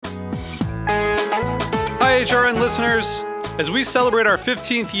HRN listeners. As we celebrate our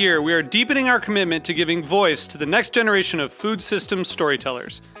 15th year, we are deepening our commitment to giving voice to the next generation of food systems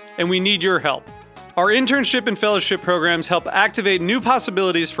storytellers, and we need your help. Our internship and fellowship programs help activate new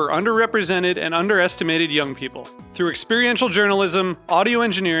possibilities for underrepresented and underestimated young people through experiential journalism, audio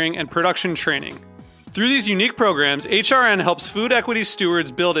engineering, and production training. Through these unique programs, HRN helps food equity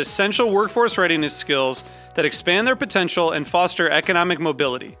stewards build essential workforce readiness skills that expand their potential and foster economic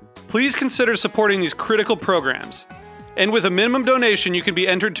mobility. Please consider supporting these critical programs. And with a minimum donation, you can be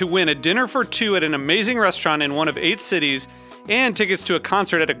entered to win a dinner for two at an amazing restaurant in one of 8 cities and tickets to a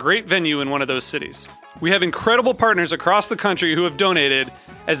concert at a great venue in one of those cities. We have incredible partners across the country who have donated,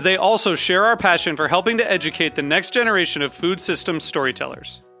 as they also share our passion for helping to educate the next generation of food systems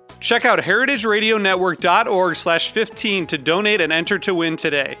storytellers. Check out heritageradionetwork.org/15 to donate and enter to win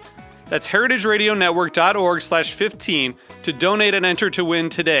today. That's heritageradionetwork.org/15 to donate and enter to win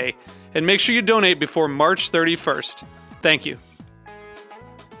today. And make sure you donate before March 31st. Thank you.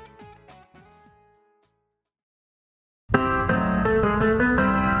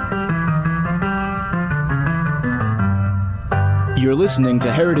 You're listening to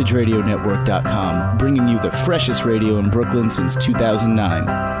HeritageRadioNetwork.com, bringing you the freshest radio in Brooklyn since 2009.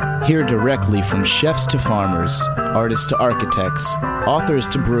 Hear directly from chefs to farmers, artists to architects, authors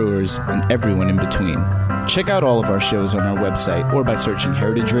to brewers, and everyone in between. Check out all of our shows on our website or by searching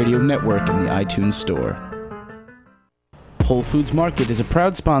Heritage Radio Network in the iTunes Store. Whole Foods Market is a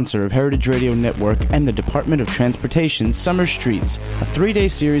proud sponsor of Heritage Radio Network and the Department of Transportation's Summer Streets, a 3-day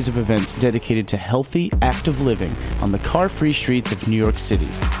series of events dedicated to healthy, active living on the car-free streets of New York City.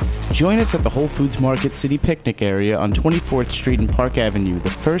 Join us at the Whole Foods Market City Picnic area on 24th Street and Park Avenue the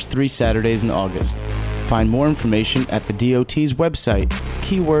first 3 Saturdays in August. Find more information at the DOT's website,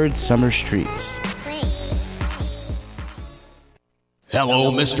 keyword Summer Streets.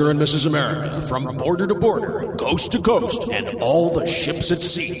 Hello, Mr. and Mrs. America, from border to border, coast to coast, and all the ships at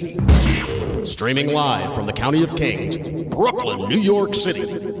sea. Streaming live from the County of Kings, Brooklyn, New York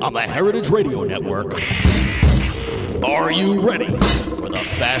City, on the Heritage Radio Network. Are you ready for the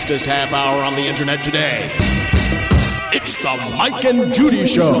fastest half hour on the internet today? It's the Mike and Judy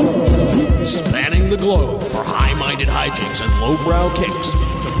Show, spanning the globe for high-minded hijinks and lowbrow kicks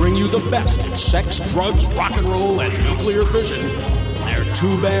to bring you the best in sex, drugs, rock and roll, and nuclear fission. They're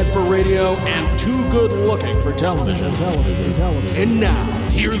too bad for radio and too good looking for television. And now,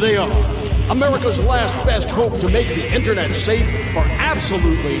 here they are, America's last best hope to make the internet safe for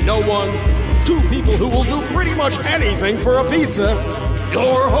absolutely no one. 2 people who will do pretty much anything for a pizza.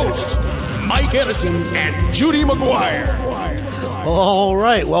 Your hosts, Mike Edison and Judy McGuire. All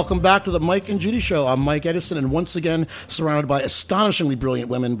right, welcome back to the Mike and Judy Show. I'm Mike Edison, and once again surrounded by astonishingly brilliant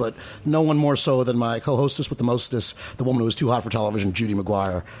women, but no one more so than my co-hostess with the mostess, the woman who was too hot for television, Judy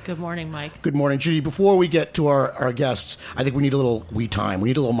McGuire. Good morning, Mike. Good morning, Judy. Before we get to our guests, I think we need a little time. We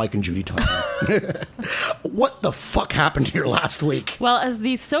need a little Mike and Judy time. What the fuck happened here last week? Well, as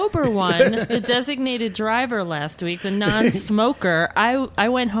the sober one, the designated driver last week, the non-smoker, I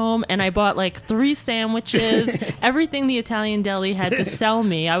went home and I bought like 3 sandwiches, everything the Italian deli had to sell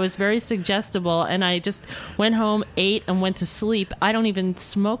me. I was very suggestible, and I just went home, ate, and went to sleep. I don't even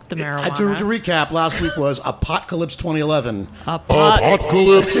smoke the marijuana. To recap, last week was Apocalypse 2011.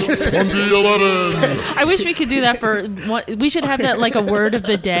 Apocalypse 2011. I wish we could do that we should have that like a word of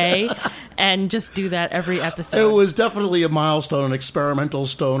the day and just do that every episode. It was definitely a milestone, an experimental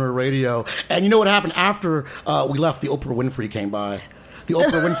stoner radio. And you know what happened after we left? The Oprah Winfrey came by. The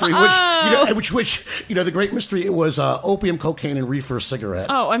Oprah Winfrey, which the great mystery, it was opium, cocaine, and reefer cigarette.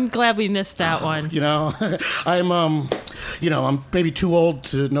 Oh, I'm glad we missed that one. I'm maybe too old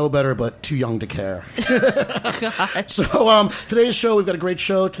to know better, but too young to care. God. So today's show, we've got a great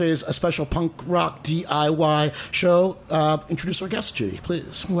show. Today's a special punk rock DIY show. Introduce our guests, Judy,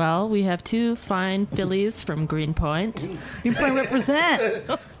 please. Well, we have 2 fine fillies from Greenpoint. Greenpoint represent.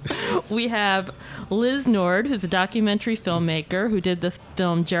 We have Liz Nord, who's a documentary filmmaker who did the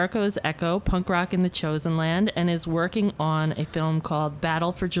film Jericho's Echo, Punk Rock in the Chosen Land, and is working on a film called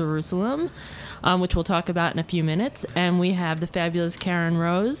Battle for Jerusalem, which we'll talk about in a few minutes. And we have the fabulous Caryn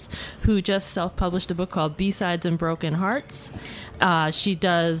Rose, who just self-published a book called B-Sides and Broken Hearts. She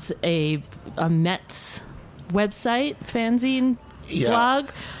does a Mets website, fanzine, blog.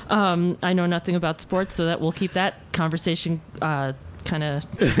 I know nothing about sports, so that we'll keep that conversation kind of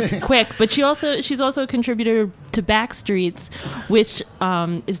quick. But she's also a contributor to Backstreets, which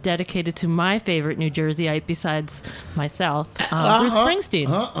is dedicated to my favorite New Jerseyite besides myself, Bruce Springsteen.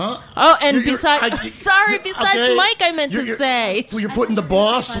 Besides Mike, I meant to say. You're putting the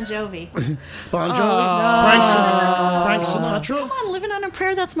boss. Bon Jovi. Bon Jovi. Frank Sinatra. Come on, Living on a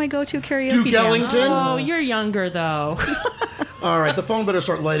Prayer. That's my go-to karaoke. Duke Ellington. Oh, you're younger though. All right, the phone better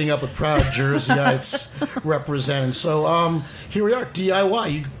start lighting up with proud Jerseyites representing. So here we are,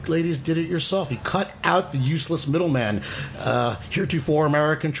 DIY. You ladies did it yourself. You cut out the useless middleman. Heretofore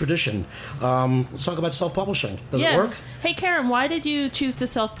American tradition. Let's talk about self-publishing. Does it work? Hey, Caryn, why did you choose to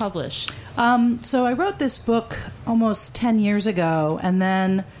self-publish? So I wrote this book almost 10 years ago, and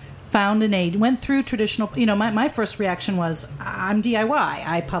then found an agent, went through traditional, my first reaction was, I'm DIY.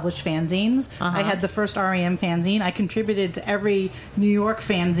 I published fanzines. I had the first REM fanzine. I contributed to every New York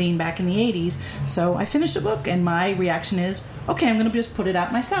fanzine back in the 80s. So I finished a book, and my reaction is, okay, I'm going to just put it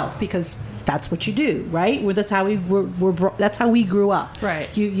out myself, because that's what you do, right? That's how that's how we grew up.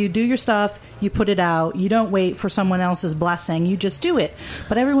 Right. You do your stuff, you put it out, you don't wait for someone else's blessing, you just do it.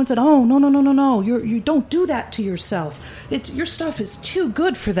 But everyone said, oh, no, you don't do that to yourself. Your stuff is too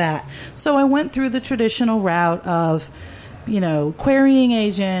good for that. So I went through the traditional route of, querying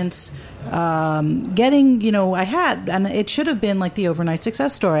agents, getting, I had, and it should have been like the overnight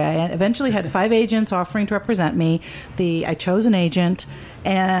success story. I eventually had 5 agents offering to represent me. I chose an agent,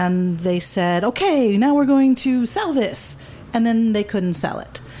 and they said, okay, now we're going to sell this. And then they couldn't sell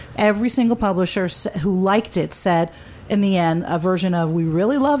it. Every single publisher who liked it said, in the end, a version of, we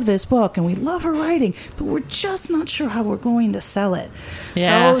really love this book and we love her writing, but we're just not sure how we're going to sell it.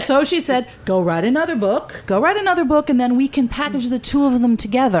 Yeah. So she said, go write another book, and then we can package the two of them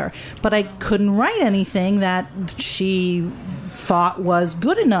together. But I couldn't write anything that she thought was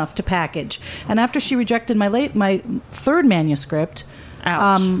good enough to package. And after she rejected my third manuscript,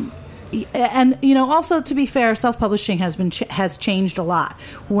 ouch. And also, to be fair, self-publishing has changed a lot.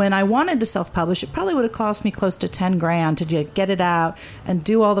 When I wanted to self-publish, it probably would have cost me close to $10,000 to get it out and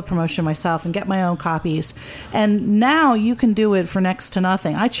do all the promotion myself and get my own copies. And now you can do it for next to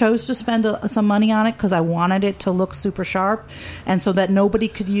nothing. I chose to spend some money on it because I wanted it to look super sharp, and so that nobody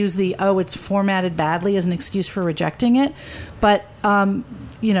could use it's formatted badly as an excuse for rejecting it. But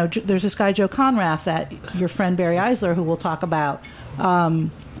there's this guy Joe Conrath that your friend Barry Eisler, who we'll talk about,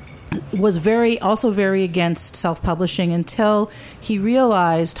 was also very against self-publishing until he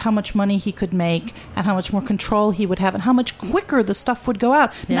realized how much money he could make and how much more control he would have and how much quicker the stuff would go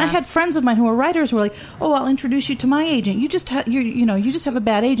out. And I had friends of mine who were writers who were like, "Oh, I'll introduce you to my agent. You just have a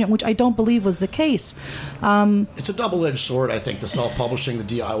bad agent," which I don't believe was the case. It's a double-edged sword, I think, the self-publishing, the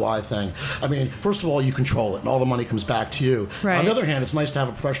DIY thing. I mean, first of all, you control it, and all the money comes back to you. Right. On the other hand, it's nice to have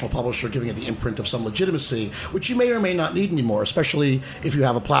a professional publisher giving it the imprint of some legitimacy, which you may or may not need anymore, especially if you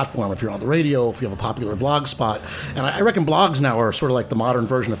have a platform, if you're on the radio, if you have a popular blog spot. And I reckon blogs now are sort of like the modern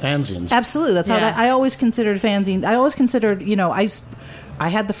version of fanzines. Absolutely. That's how I always considered fanzine. I always considered, I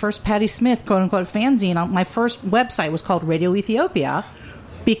had the first Patti Smith, quote-unquote, fanzine. My first website was called Radio Ethiopia.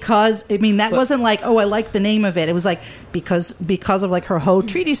 Because wasn't like, oh, I like the name of it. It was like because of like her whole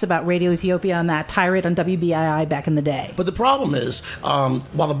treatise about Radio Ethiopia and that tirade on WBII back in the day. But the problem is,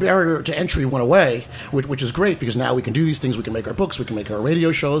 while the barrier to entry went away, which is great because now we can do these things, we can make our books, we can make our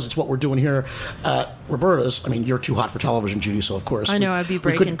radio shows. It's what we're doing here at Roberta's. I mean, you're too hot for television, Judy, so of course I know I'd be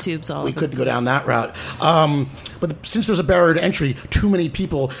breaking tubes all. We couldn't go down that route. But since there's a barrier to entry, too many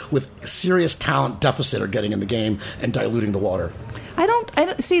people with serious talent deficit are getting in the game and diluting the water. I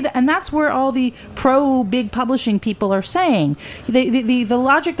don't see that, and that's where all the pro big publishing people are saying. The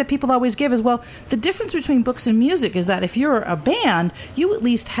logic that people always give is, well, the difference between books and music is that if you're a band, you at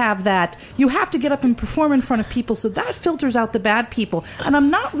least have that. You have to get up and perform in front of people, so that filters out the bad people. And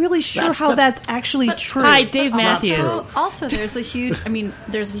I'm not really sure how that's actually true. Hi, Dave Matthews. Also, there's a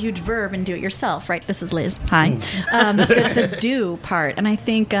huge verb in do-it-yourself, right? This is Liz. Hi. The do part, and I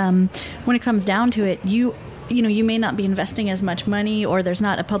think when it comes down to it, you may not be investing as much money, or there's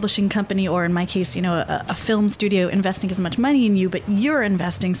not a publishing company, or in my case, a film studio investing as much money in you, but you're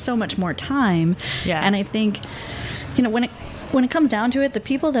investing so much more time. Yeah. And I think, when it comes down to it, the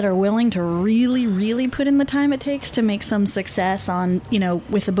people that are willing to really, really put in the time it takes to make some success on,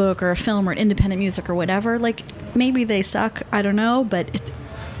 with a book or a film or independent music or whatever, like maybe they suck, I don't know, but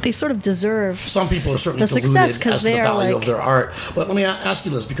they sort of deserve some people are certainly the success deluded as to the they are value like, of their art. But let me ask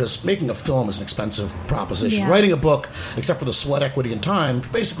you, Liz, because making a film is an expensive proposition. Yeah. Writing a book, except for the sweat equity and time,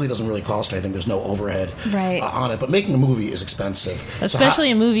 basically doesn't really cost anything. There's no overhead on it. But making a movie is expensive,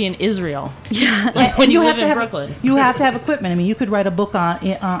 especially a movie in Israel. Yeah, like when you live in have Brooklyn, you have to have equipment. I mean, you could write a book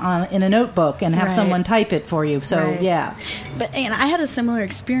in a notebook and have someone type it for you. So yeah, but and I had a similar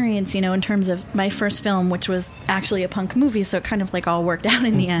experience, in terms of my first film, which was actually a punk movie. So it kind of like all worked out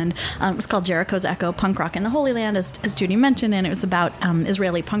in the end. It was called Jericho's Echo: Punk Rock in the Holy Land, as Judy mentioned, and it was about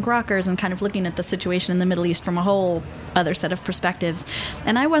Israeli punk rockers and kind of looking at the situation in the Middle East from a whole other set of perspectives.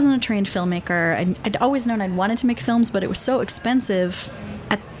 And I wasn't a trained filmmaker. I'd always known I'd wanted to make films, but it was so expensive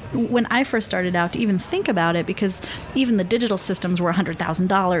when I first started out to even think about it, because even the digital systems were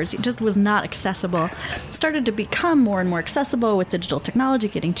 $100,000. It just was not accessible. It started to become more and more accessible with digital technology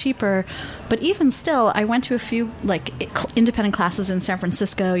getting cheaper. But even still, I went to a few independent classes in San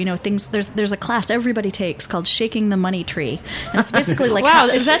Francisco. Things. There's a class everybody takes called Shaking the Money Tree, and it's basically like wow,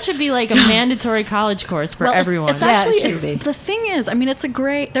 that should be like a mandatory college course for everyone. It's actually the thing is, I mean,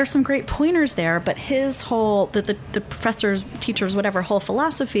 there's some great pointers there, but his whole the professors, teachers, whatever whole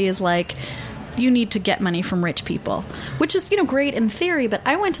philosophy is like, you need to get money from rich people, which is, great in theory. But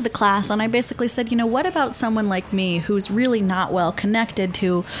I went to the class and I basically said, what about someone like me who's really not well connected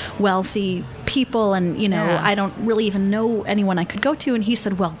to wealthy people, and I don't really even know anyone I could go to. And he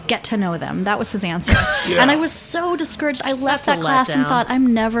said, well, get to know them. That was his answer. And I was so discouraged. I left that class and thought,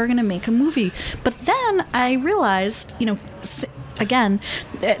 I'm never going to make a movie. But then I realized, again,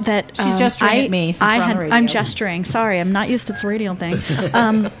 that she's gesturing at me. Since I'm gesturing. Sorry, I'm not used to this radio thing.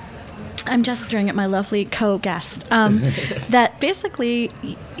 I'm gesturing at my lovely co-guest. That basically,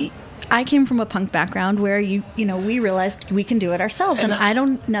 I came from a punk background where we realized we can do it ourselves, and I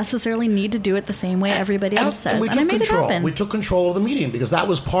don't necessarily need to do it the same way everybody else says. And I made it happen. We took control of the medium, because that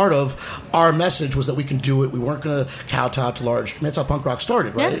was part of our message, was that we can do it. We weren't going to kowtow to large. That's how punk rock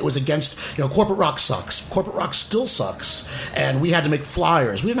started, right? Yeah. It was against corporate rock sucks. Corporate rock still sucks, and we had to make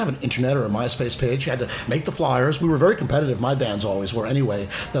flyers. We didn't have an internet or a MySpace page. You had to make the flyers. We were very competitive. My bands always were, anyway.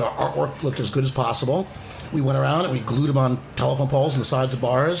 That our artwork looked as good as possible. We went around and we glued them on telephone poles on the sides of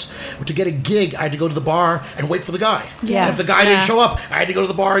bars. To get a gig, I had to go to the bar and wait for the guy. Yeah. And if the guy didn't show up, I had to go to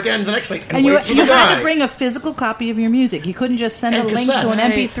the bar again the next night and wait for the guy. You had to bring a physical copy of your music. You couldn't just send a link to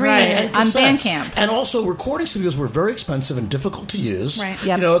an MP3 on Bandcamp. And also, recording studios were very expensive and difficult to use. Right.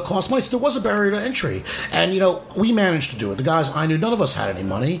 Yep. It cost money. So there was a barrier to entry. And, we managed to do it. The guys I knew, none of us had any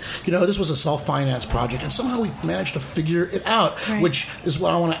money. This was a self-financed project. And somehow we managed to figure it out, which is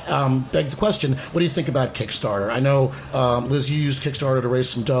what I want to beg the question. What do you think about Kickstarter? I know, Liz, you used Kickstarter to raise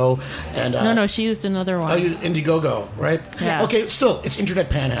some dough. And no, she used another one. Oh, Indiegogo, right? Yeah. Okay, still, it's internet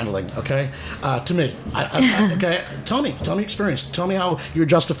panhandling, okay? To me. Okay, tell me experience. Tell me how you're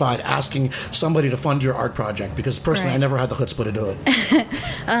justified asking somebody to fund your art project, because personally I never had the chutzpah to do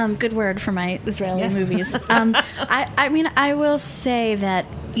it. Good word for my Israeli movies. I will say that,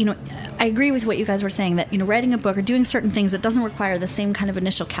 I agree with what you guys were saying, that, writing a book or doing certain things that doesn't require the same kind of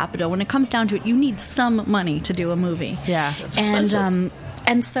initial capital. When it comes down to it, you need some money to do a movie. Yeah.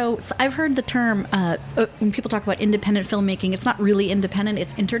 And so I've heard the term, when people talk about independent filmmaking, it's not really independent,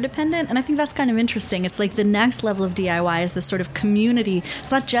 it's interdependent. And I think that's kind of interesting. It's like the next level of DIY is this sort of community.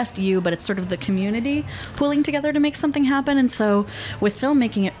 It's not just you, but it's sort of the community pulling together to make something happen. And so with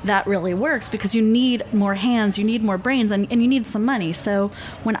filmmaking, that really works, because you need more hands, you need more brains, and you need some money. So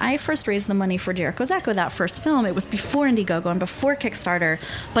when I first raised the money for Jericho's Echo, that first film, it was before Indiegogo and before Kickstarter,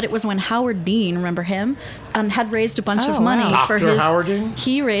 but it was when Howard Dean, remember him, had raised a bunch of money for his... Dr. Howard Dean?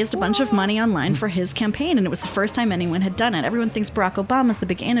 He raised a bunch of money online for his campaign, and it was the first time anyone had done it. Everyone thinks Barack Obama's the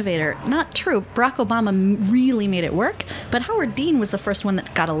big innovator. Not true. Barack Obama really made it work, but Howard Dean was the first one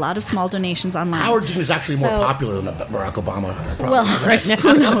that got a lot of small donations online. Howard Dean is actually more popular than Barack Obama. Probably, well, right now,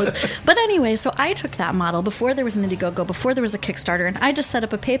 who knows? But anyway, so I took that model before there was an Indiegogo, before there was a Kickstarter, and I just set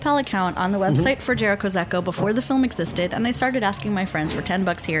up a PayPal account on the website for Jericho's Echo before the film existed, and I started asking my friends for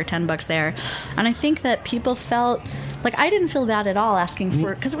 $10 here, $10 there. And I think that people felt like, I didn't feel bad at all asking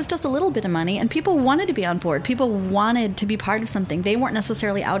for, because it was just a little bit of money, and people wanted to be on board. People wanted to be part of something. They weren't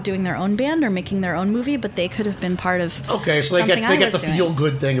necessarily out doing their own band or making their own movie, but they could have been part of. Okay, so they get the feel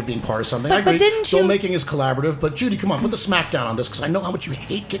good thing of being part of something. I agree. Filmmaking is collaborative, but Judy, come on, put the smackdown on this, because I know how much you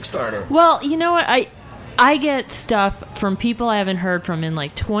hate Kickstarter. Well, you know what, I get stuff from people I haven't heard from in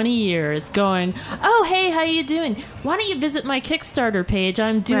like 20 years going, oh, hey, how you doing? Why don't you visit my Kickstarter page?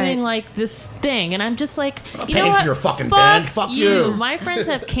 I'm doing like this thing. And I'm just like, you know what? For your fucking band. Fuck you. My friends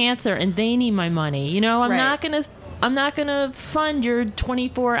have cancer and they need my money. I'm not going to I'm not going to fund your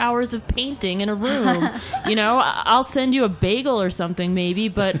 24 hours of painting in a room. I'll send you a bagel or something maybe,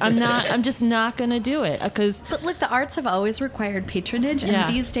 but I'm just not going to do it But look, the arts have always required patronage, and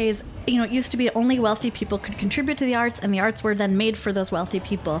Yeah. these days, it used to be only wealthy people could contribute to the arts, and the arts were then made for those wealthy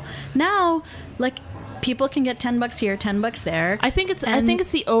people. Now, people can get $10 here, $10 there. I think it's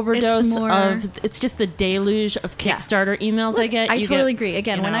the overdose it's just the deluge of Kickstarter emails I get. I totally agree.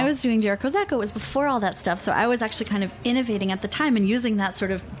 Again, when I was doing Jericho's Echo, it was before all that stuff, so I was actually kind of innovating at the time and using that sort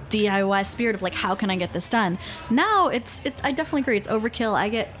of DIY spirit of how can I get this done? Now I definitely agree. It's overkill. I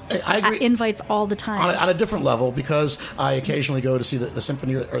get invites all the time on a different level, because I occasionally go to see the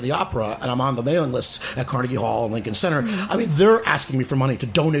symphony or the opera, and I'm on the mailing lists at Carnegie Hall and Lincoln Center. Mm-hmm. I mean, they're asking me for money to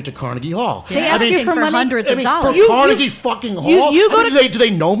donate to Carnegie Hall. They ask you for money. Hundreds of dollars. For Carnegie fucking Hall? You do they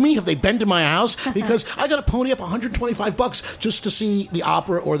know me? Have they been to my house? Because I got to pony up $125 just to see the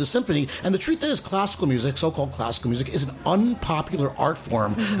opera or the symphony. And the truth is, classical music, so-called classical music, is an unpopular art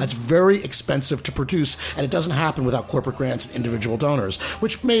form that's very expensive to produce, and it doesn't happen without corporate grants and individual donors,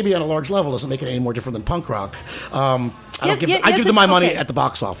 which maybe on a large level doesn't make it any more different than punk rock. I give them my money at the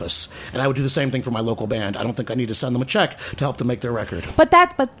box office, and I would do the same thing for my local band. I don't think I need to send them a check to help them make their record.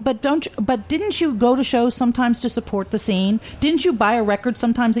 But didn't you go to shows sometimes to support the scene? Didn't you buy a record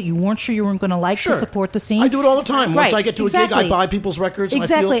sometimes that you weren't sure you weren't going to like to support the scene? I do it all the time. Once I get to a gig, I buy people's records.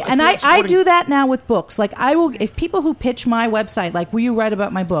 Exactly, and I do that now with books. I will, if people who pitch my website, will you write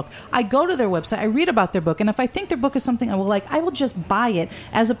about my book? I go to their website, I read about their book, and if I think their book is something I will like, I will just buy it,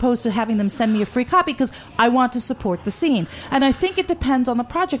 as opposed to having them send me a free copy, because I want to support the scene. And I think it depends on the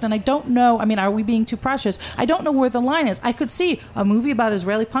project, and I don't know, are we being too precious? I don't know where the line is. I could see a movie about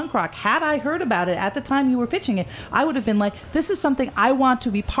Israeli punk rock. Had I heard about it at the time you were pitching it, I would have been like, this is something I want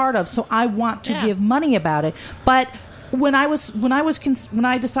to be part of, so I want to give money about it. But when I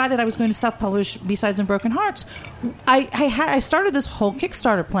decided I was going to self-publish B-Sides and Broken Hearts, I started this whole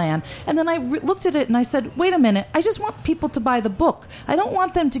Kickstarter plan, and then I looked at it and I said, wait a minute, I just want people to buy the book. I don't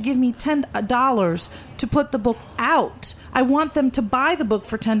want them to give me $10 to put the book out. I want them to buy the book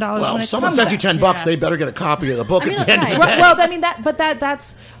for $10 when it comes out. Well, someone sends you $10, they better get a copy of the book at the end of the day. Well,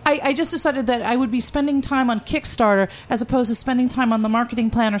 I just decided that I would be spending time on Kickstarter as opposed to spending time on the marketing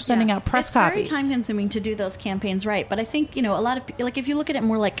plan or sending out press copies. It's very time-consuming to do those campaigns right, but I think, a lot of, if you look at it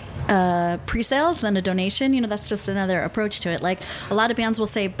more like pre-sales than a donation, that's just another approach to it. A lot of bands will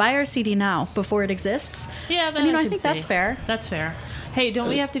say, buy our CD now before it exists. Yeah, and, I think that's fair. That's fair. Hey, don't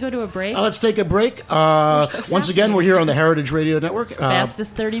we have to go to a break? Let's take a break. Once again, we're here on the Heritage Radio Network.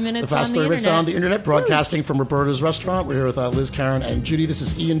 Fastest 30 minutes the fastest 30 minutes on the internet, broadcasting from Roberta's Restaurant. We're here with Liz, Caryn, and Judy. This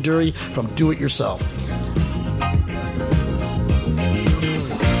is Ian Dury from Do It Yourself.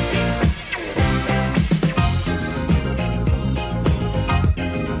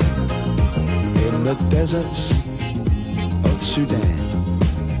 In the deserts of Sudan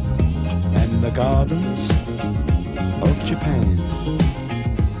and the gardens of Japan,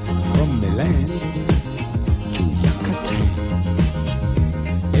 from Milan to Yucatan,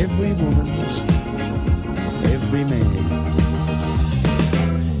 every woman's every man.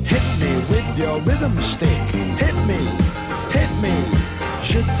 Hit me with your rhythm stick, hit me,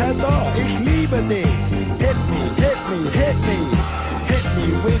 je t'adore, ich liebe dich. Hit me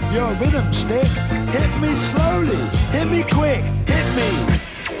with your rhythm stick, hit me slowly, hit me quick, hit me,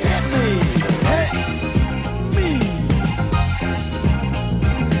 hit me.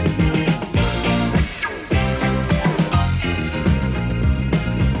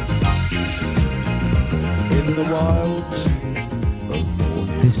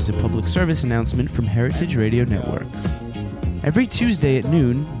 This is a public service announcement from Heritage Radio Network. Every Tuesday at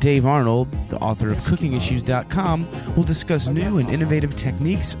noon, Dave Arnold, the author of CookingIssues.com, will discuss new and innovative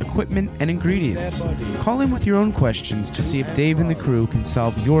techniques, equipment, and ingredients. Call in with your own questions to see if Dave and the crew can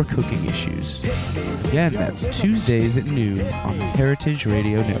solve your cooking issues. Again, that's Tuesdays at noon on the Heritage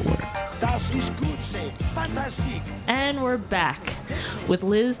Radio Network. And we're back with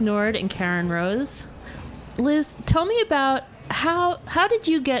Liz Nord and Caryn Rose. Liz, tell me about how did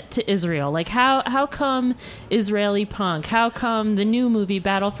you get to Israel? How come Israeli punk? How come the new movie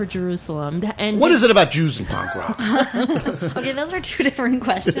Battle for Jerusalem? And what is it about Jews and punk rock? Okay, those are two different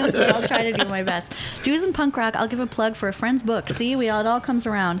questions, but I'll try to do my best. Jews and punk rock, I'll give a plug for a friend's book. See, it all comes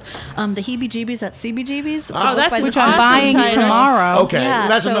around. The Heebie-Jeebies at CBGB's. That's which I'm buying tomorrow. Okay, yeah,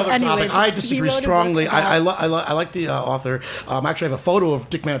 that's another anyways, topic. I disagree strongly. I like the author. Actually, I have a photo of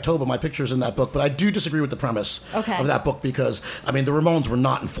Dick Manitoba. My picture's in that book, but I do disagree with the premise of that book because, the Ramones were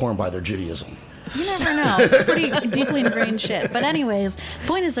not informed by their Judaism. You never know. It's pretty deeply ingrained shit. But anyways, the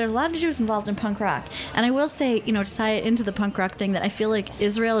point is there's a lot of Jews involved in punk rock. And I will say, to tie it into the punk rock thing, that I feel like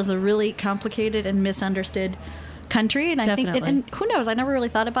Israel is a really complicated and misunderstood country. And I think, Definitely. and who knows, I never really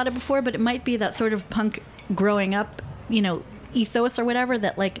thought about it before, but it might be that sort of punk growing up, ethos or whatever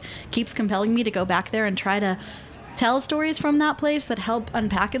that like keeps compelling me to go back there and try to tell stories from that place that help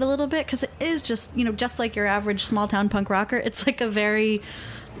unpack it a little bit, because it is just just like your average small town punk rocker. It's like a very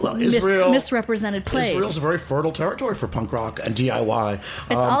misrepresented place. Israel's a very fertile territory for punk rock and DIY.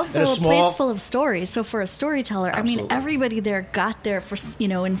 It's also a place full of stories. So for a storyteller, Absolutely. I mean, everybody there got there for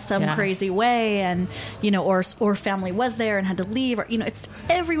in some crazy way, and or family was there and had to leave, or it's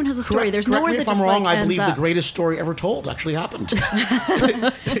everyone has a story. There's correct nowhere me that if I'm just wrong. like, I believe ends the up. greatest story ever told actually happened.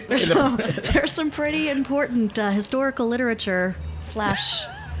 There's some pretty important historical literature /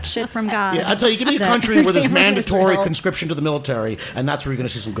 shit from God. Yeah, I tell you, give me a country where there's mandatory conscription to the military, and that's where you're going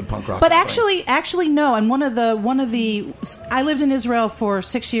to see some good punk rock. But actually, no. And one of the, I lived in Israel for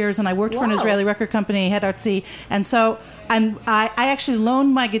 6 years, and I worked for an Israeli record company, Head Artzi, and so. And I actually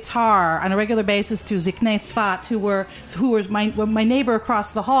loaned my guitar on a regular basis to Ziknei Tzfat, who was my neighbor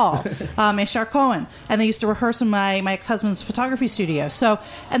across the hall, Eshar Cohen, and they used to rehearse in my ex-husband's photography studio. So,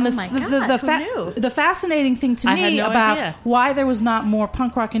 and the fascinating thing to me about why there was not more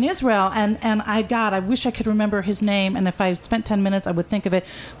punk rock in Israel, and I wish I could remember his name, and if I spent 10 minutes, I would think of it.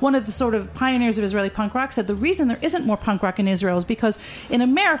 One of the sort of pioneers of Israeli punk rock said the reason there isn't more punk rock in Israel is because in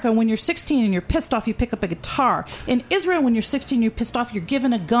America, when you're 16 and you're pissed off, you pick up a guitar. In Israel, when you're 16, you're pissed off, you're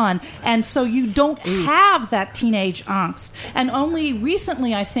given a gun, and so you don't have that teenage angst. And only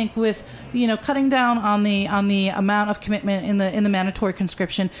recently, I think, with cutting down on the amount of commitment in the mandatory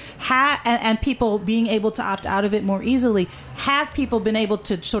conscription, and people being able to opt out of it more easily, have people been able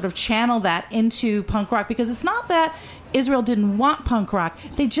to sort of channel that into punk rock? Because it's not that Israel didn't want punk rock;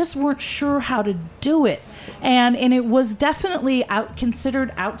 they just weren't sure how to do it. And it was definitely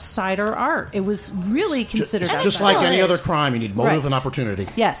considered outsider art. It was really considered outsider. Just like any other crime, you need motive and opportunity.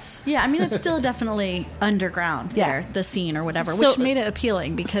 Yes. Yeah, I mean, it's still definitely underground there, the scene or whatever, which made it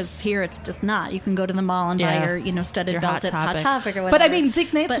appealing, because here it's just not. You can go to the mall and buy your studded belt at Hot Topic or whatever. But I mean,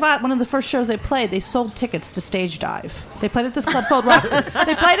 Ziknei Tzfat, one of the first shows they played, they sold tickets to Stage Dive. They played at this club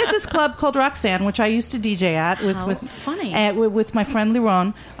called Roxanne, which I used to DJ at with my friend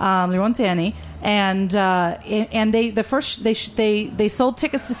Liron Tani. And they sold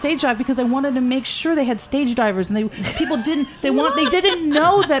tickets to Stage Dive because they wanted to make sure they had stage divers, and people didn't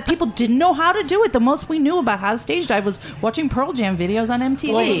know that people didn't know how to do it. The most we knew about how to stage dive was watching Pearl Jam videos on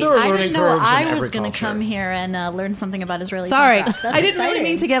MTV. Well, I didn't know I was going to come here and learn something about Israeli. Sorry, I didn't really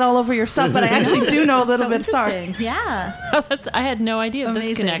mean to get all over your stuff, but I actually do know a little bit. Sorry, yeah, I had no idea of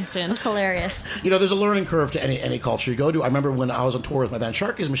this connection. That's hilarious. There's a learning curve to any culture you go to. I remember when I was on tour with my band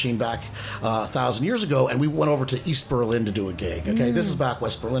Sharky's Machine back 1,000 years ago, and we went over to East Berlin to do a gig. Okay, this is back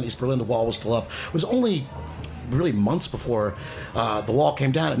West Berlin. East Berlin, the wall was still up. It was only really months before the wall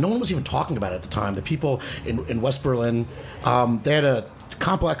came down, and no one was even talking about it at the time. The people in West Berlin, they had a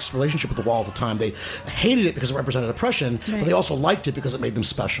complex relationship with the wall at the time. They hated it because it represented oppression, but they also liked it because it made them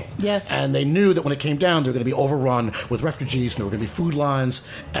special. Yes. And they knew that when it came down, they were going to be overrun with refugees, and there were going to be food lines,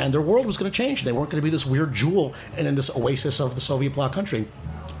 and their world was going to change. They weren't going to be this weird jewel in this oasis of the Soviet bloc country,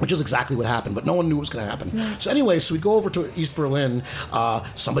 which is exactly what happened, but no one knew it was going to happen. Yeah. So anyway, we go over to East Berlin.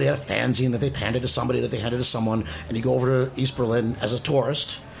 Somebody had a fanzine that they handed to somebody, that they handed to someone, and you go over to East Berlin as a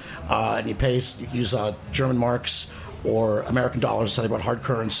tourist, and you use German marks or American dollars. So they brought hard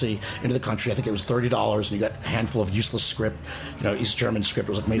currency into the country. I think it was $30, and you got a handful of useless script, East German script.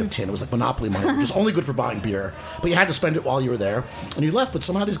 It was like made of tin. It was like Monopoly money, which was only good for buying beer. But you had to spend it while you were there, and you left. But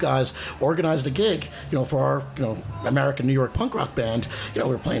somehow these guys organized a gig, for our, American New York punk rock band. We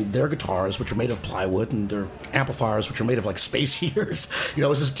were playing their guitars, which are made of plywood, and their amplifiers, which are made of like space heaters. It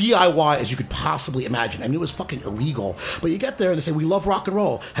was as DIY as you could possibly imagine. I mean, it was fucking illegal. But you get there and they say, "We love rock and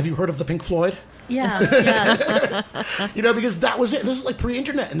roll. Have you heard of the Pink Floyd?" Yeah, yes. Because that was it. This is like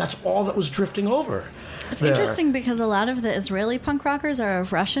pre-internet, and that's all that was drifting over. It's interesting because a lot of the Israeli punk rockers are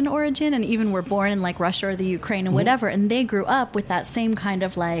of Russian origin, and even were born in like Russia or the Ukraine and whatever, and they grew up with that same kind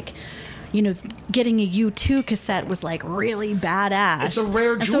of like, getting a U2 cassette was like really badass. It's a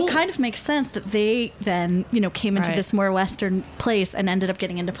rare jewel. And so it kind of makes sense that they then, came into this more Western place and ended up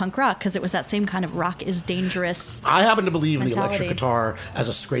getting into punk rock, because it was that same kind of rock is dangerous. I happen to believe mentality. In the electric guitar as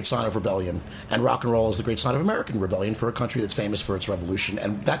a great sign of rebellion, and rock and roll is the great sign of American rebellion for a country that's famous for its revolution,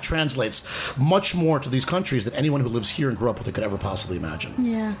 and that translates much more to these countries than anyone who lives here and grew up with it could ever possibly imagine.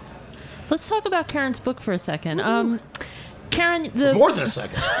 Yeah. Let's talk about Caryn's book for a second. Caryn, more than a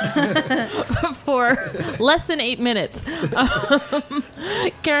second. For less than 8 minutes.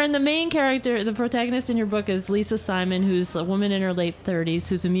 Caryn, the main character, the protagonist in your book is Lisa Simon, who's a woman in her late 30s,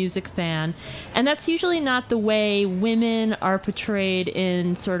 who's a music fan. And that's usually not the way women are portrayed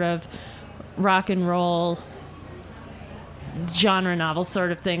in sort of rock and roll genre novel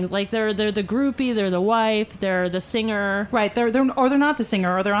sort of thing. Like they're the groupie, they're the wife, they're the singer. Right. They're not the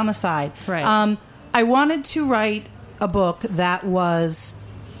singer, or they're on the side. Right. I wanted to write a book that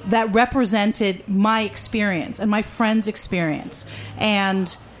represented my experience and my friend's experience.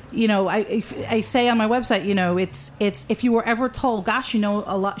 And I say on my website, it's if you were ever told, gosh, you know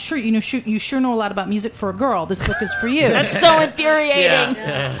a lot, sure, you sure know a lot about music for a girl, this book is for you. That's so infuriating.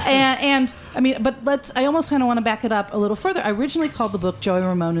 And I mean, but I almost kind of want to back it up a little further. I originally called the book Joey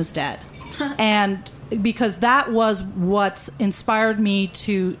Ramone is Dead. And because that was what inspired me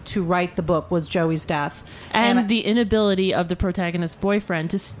to write the book, was Joey's death and the inability of the protagonist's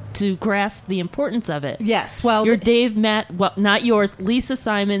boyfriend to grasp the importance of it. Yes, well, not yours, Lisa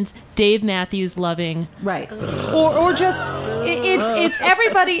Simon's Dave Matthews loving, right? or just it's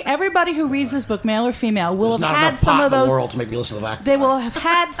everybody who reads this book, male or female, will have had some of those. World to make me listen to that. They will have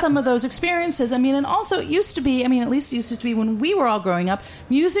had some of those experiences. I mean, and also it used to be. I mean, at least it used to be when we were all growing up.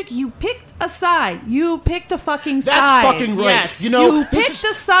 Music, you picked a side. You picked a fucking side. That's fucking right. Yes. You picked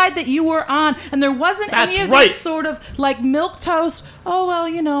a side that you were on, and there wasn't any of this sort of like milquetoast. Oh well,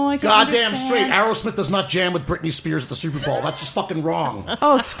 I can goddamn understand. straight. Aerosmith does not jam with Britney Spears at the Super Bowl. That's just fucking wrong.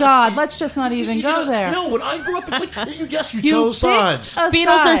 Oh God, let's just not even go there. When I grew up, it's like you chose sides.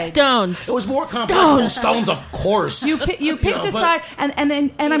 Beatles or Stones? It was more complex. Stones, of course. You picked a side, and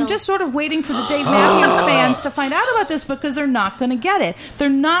I'm just sort of waiting for the Dave Matthews fans to find out about this because they're not going to get it. They're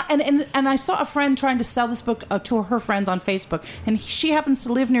not, and I saw a friend trying to sell this book to her friends on Facebook, and she happens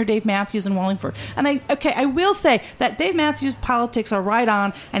to live near Dave Matthews in Wallingford. And I will say that Dave Matthews' politics are right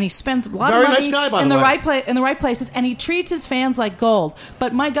on, and he spends a lot of money in the right places, and he treats his fans like gold.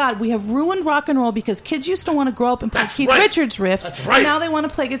 But my God, we have ruined rock and roll because kids used to want to grow up and play Keith Richards riffs, and now they want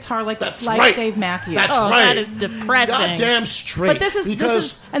to play guitar like Dave Matthews. That is depressing. Goddamn straight. But this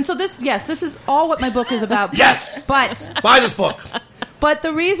is all what my book is about. Yes, but buy this book. But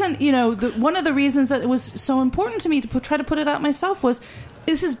the reason, one of the reasons that it was so important to me to try to put it out myself was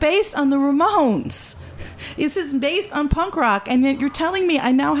this is based on the Ramones. This is based on punk rock, and yet you're telling me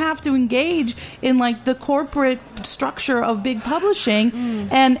I now have to engage in like the corporate structure of big publishing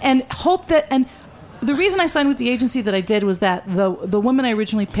and hope that. And the reason I signed with the agency that I did was that the woman I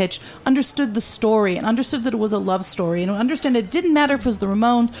originally pitched understood the story and understood that it was a love story, and understand it didn't matter if it was the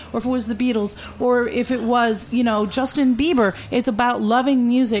Ramones or if it was the Beatles or if it was Justin Bieber. It's about loving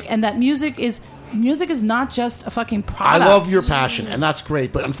music, and that music is not just a fucking product. I love your passion, and that's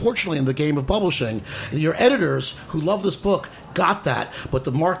great. But unfortunately, in the game of publishing, your editors who love this book got that, but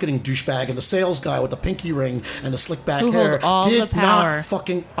the marketing douchebag and the sales guy with the pinky ring and the slick back hair did not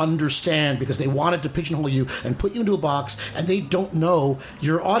fucking understand, because they wanted to pigeonhole you and put you into a box, and they don't know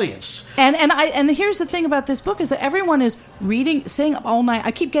your audience. And here's the thing about this book is that everyone is staying up all night.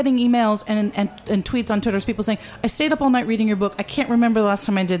 I keep getting emails and tweets on Twitter, people saying, I stayed up all night reading your book. I can't remember the last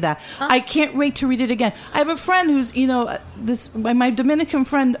time I did that. I can't wait to read it again. I have a friend who's, my Dominican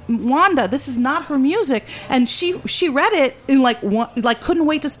friend Wanda, this is not her music, and she read it in couldn't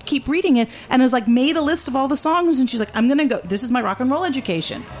wait to keep reading it, and has made a list of all the songs, and she's like, I'm gonna go, this is my rock and roll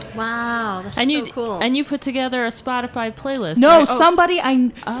education. Wow, that's so cool. And you put together a Spotify playlist. No, right? somebody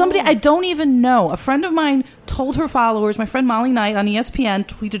I don't even know. A friend of mine told her followers, my friend Molly Knight on ESPN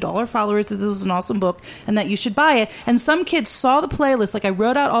tweeted all her followers that this was an awesome book and that you should buy it. And some kid saw the playlist, I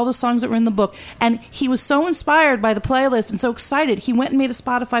wrote out all the songs that were in the book, and he was so inspired by the playlist and so excited, he went and made a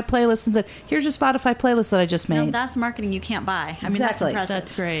Spotify playlist and said, here's your Spotify playlist that I just made. No, that's marketing you can't buy. I mean, that's impressive.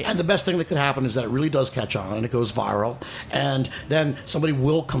 That's great. And the best thing that could happen is that it really does catch on and it goes viral, and then somebody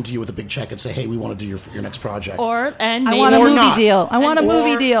will come to you with a big check and say, hey, we want to do your next project. I want a movie deal. I want a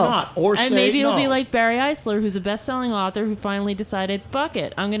movie deal. And maybe it'll be like Barry Eisler, who's a best-selling author who finally decided, fuck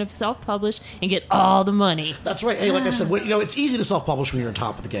it, I'm going to self-publish and get all the money. That's right. Hey, like I said, it's easy to self-publish when you're on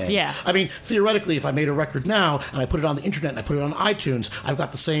top of the game. Yeah. I mean, theoretically, if I made a record now and I put it on the internet and I put it on iTunes, I've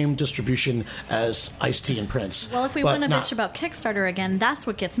got the same distribution as Ice-T and Prince. Well, if we want to bitch about Kickstarter again, that's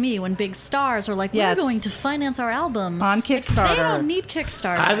what gets me when big stars are like, we're going to finance our album on Kickstarter. They don't need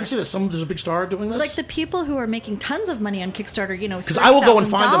Kickstarter. I haven't seen this. There's a big star doing this? Like the people who are making tons of money on Kickstarter, because I will go and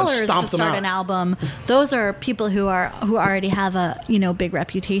find them and stomp to start an album. Those are people who already have a big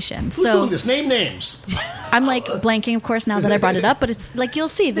reputation. Who's doing this? Name names. I'm blanking, of course, now that I brought it up, but it's you'll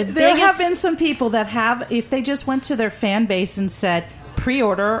see. There have been some people that have, if they just went to their fan base and said,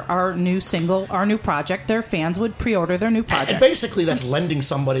 pre-order our new single, our new project. Their fans would pre-order their new project. And basically, that's lending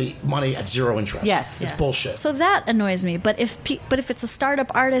somebody money at zero interest. Yes. It's bullshit. So that annoys me. But if it's a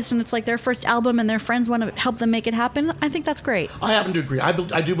startup artist and it's like their first album and their friends want to help them make it happen, I think that's great. I happen to agree. I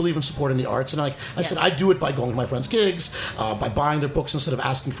do believe in supporting the arts, and like I said, I do it by going to my friends' gigs, by buying their books instead of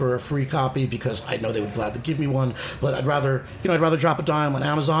asking for a free copy because I know they would gladly give me one. But I'd rather drop a dime on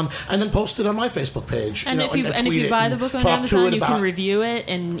Amazon and then post it on my Facebook page. And if you buy the book on Amazon, you can review it,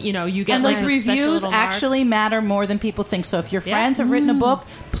 and you get and like those a reviews special little actually matter more than people think. So if your friends have written a book,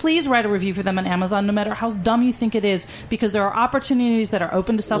 please write a review for them on Amazon, no matter how dumb you think it is, because there are opportunities that are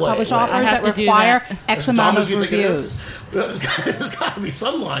open to self-published authors that require X amount of reviews. There's got to be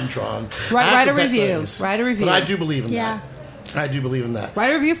some line drawn. Write a review. Write a review. But I do believe in that. I do believe in that.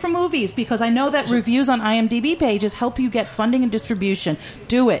 Write a review for movies, because I know that reviews on IMDb pages help you get funding and distribution.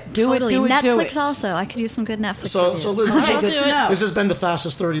 Do it. Do it. Netflix also. I could use some good Netflix reviews. So Liz, good to know. This has been the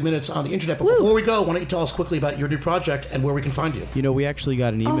fastest 30 minutes on the internet. But before we go, why don't you tell us quickly about your new project and where we can find you? We actually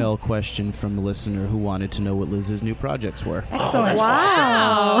got an email question from a listener who wanted to know what Liz's new projects were. Excellent.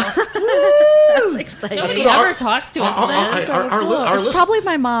 Wow. That's exciting. Nobody ever talks to us. It's probably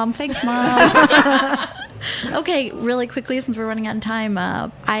my mom. Thanks, Mom. Okay, really quickly, since we're running out of time,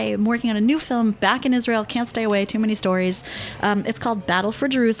 I'm working on a new film back in Israel. Can't stay away. Too many stories. It's called Battle for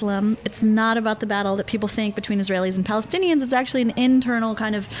Jerusalem. It's not about the battle that people think between Israelis and Palestinians. It's actually an internal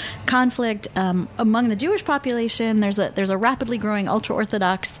kind of conflict among the Jewish population. There's a rapidly growing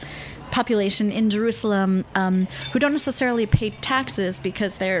ultra-Orthodox population in Jerusalem who don't necessarily pay taxes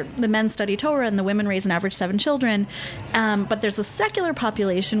because the men study Torah and the women raise an average 7 children. But there's a secular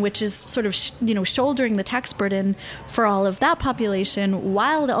population which is sort of shouldering the tax burden for all of that population,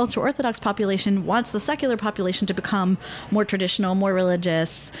 while the ultra-Orthodox population wants the secular population to become more traditional, more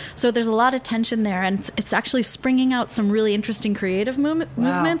religious. So there's a lot of tension there, and it's actually springing out some really interesting creative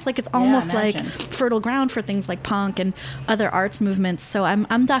movements. Like it's almost like fertile ground for things like punk and other arts movements. So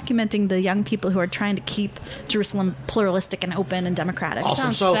I'm documenting the young people who are trying to keep Jerusalem pluralistic and open and democratic.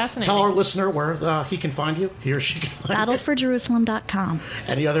 Awesome. So tell our listener where he can find you. He or she can find you. Battleforjerusalem.com.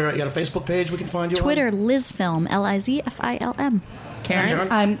 Any other, you got a Facebook page we can find you Twitter, on? LizFilm, LIZFILM. Caryn?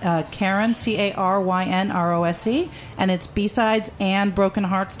 I'm Caryn, CarynRose, and it's B-sides and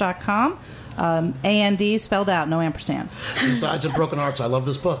brokenhearts.com. A-N-D spelled out, no ampersand. Besides of Broken Hearts, I love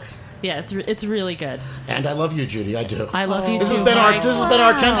this book. Yeah, it's really good. And I love you, Judy. I do. I love you too. This has been our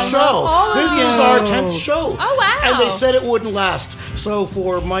 10th show. This is our 10th show. Oh, wow. And they said it wouldn't last. So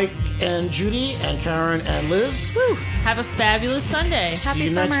for Mike and Judy and Caryn and Liz, have a fabulous Sunday. See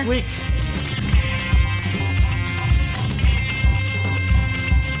you next week.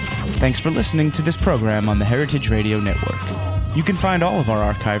 Thanks for listening to this program on the Heritage Radio Network. You can find all of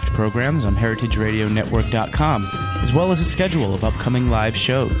our archived programs on heritageradionetwork.com, as well as a schedule of upcoming live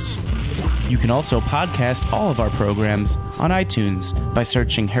shows. You can also podcast all of our programs on iTunes by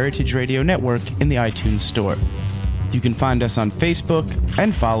searching Heritage Radio Network in the iTunes Store. You can find us on Facebook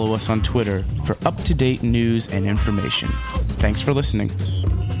and follow us on Twitter for up-to-date news and information. Thanks for listening.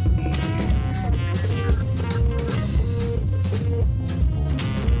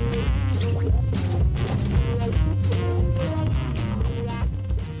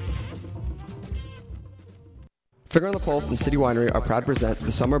 Finger on the Pulse and City Winery are proud to present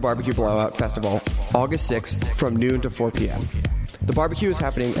the Summer Barbecue Blowout Festival, August 6th from noon to 4 p.m. The barbecue is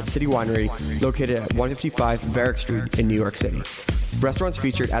happening at City Winery, located at 155 Varick Street in New York City. Restaurants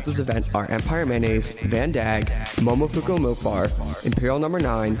featured at this event are Empire Mayonnaise, Van Dag, Momofuku Milk Bar, Imperial No.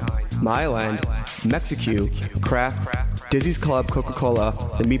 9, Mile End, Mexicu, Kraft, Dizzy's Club Coca-Cola,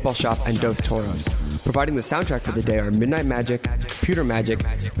 The Meatball Shop, and Dos Toros. Providing the soundtrack for the day are Midnight Magic, Computer Magic,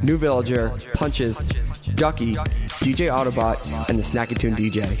 New Villager, Punches, Ducky, DJ Autobot, and the Snackatoon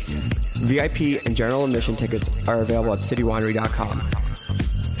DJ. VIP and general admission tickets are available at citywinery.com.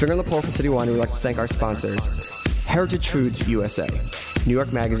 Finger on the Pulse of City Winery would like to thank our sponsors: Heritage Foods USA, New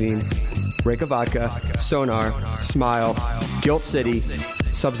York Magazine, Reka Vodka, Sonar, Smile, Guilt City,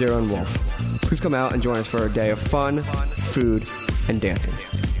 Sub-Zero, and Wolf. Please come out and join us for a day of fun, food, and dancing.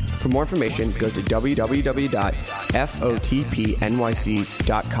 For more information, go to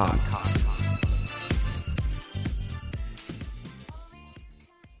www.fotpnyc.com.